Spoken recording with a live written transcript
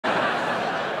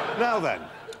Now then,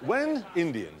 when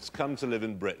Indians come to live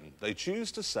in Britain, they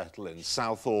choose to settle in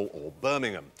Southall or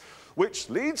Birmingham, which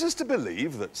leads us to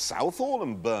believe that Southall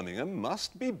and Birmingham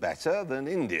must be better than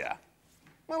India.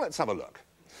 Well, let's have a look.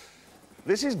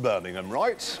 This is Birmingham,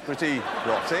 right? Pretty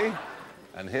grotty.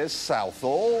 And here's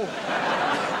Southall.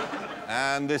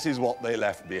 And this is what they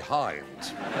left behind.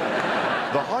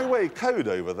 The highway code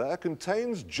over there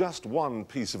contains just one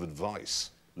piece of advice.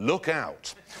 Look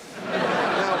out.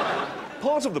 Now,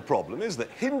 part of the problem is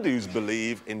that Hindus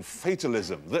believe in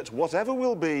fatalism, that whatever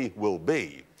will be, will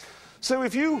be. So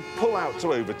if you pull out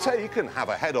to overtake and have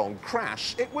a head-on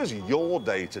crash, it was your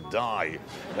day to die.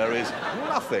 There is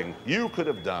nothing you could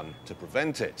have done to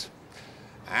prevent it.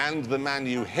 And the man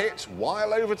you hit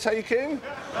while overtaking,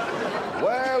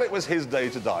 well, it was his day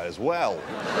to die as well,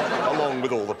 along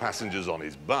with all the passengers on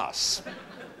his bus.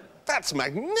 That's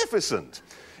magnificent.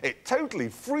 It totally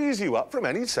frees you up from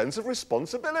any sense of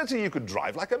responsibility. You could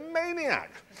drive like a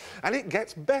maniac. And it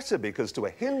gets better because to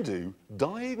a Hindu,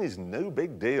 dying is no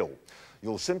big deal.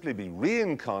 You'll simply be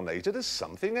reincarnated as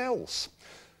something else.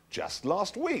 Just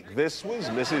last week, this was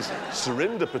Mrs.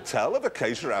 Surinder Patel of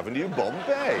Acacia Avenue,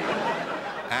 Bombay.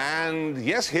 And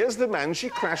yes, here's the man she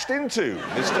crashed into,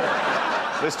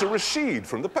 Mr. Rashid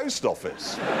from the post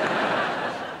office.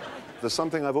 There's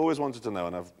something I've always wanted to know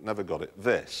and I've never got it.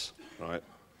 This, right?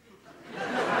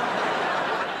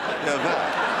 Yeah,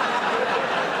 that.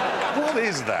 What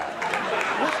is that?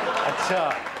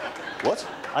 Achar. What?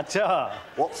 Achar.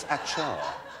 What's achar?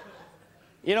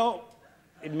 You know,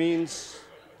 it means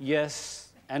yes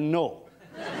and no.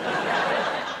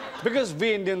 Because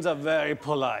we Indians are very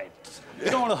polite. You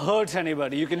don't want to hurt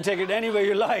anybody. You can take it any way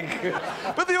you like.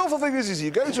 But the awful thing is you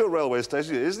go to a railway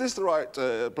station. Is this the right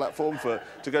platform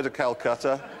to go to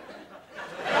Calcutta?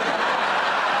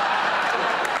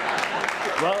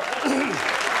 Well,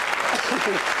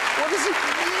 What does it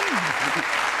mean?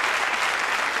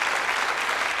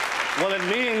 well, it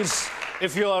means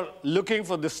if you are looking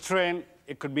for this train,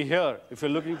 it could be here. If you're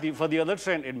looking for the other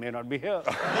train, it may not be here.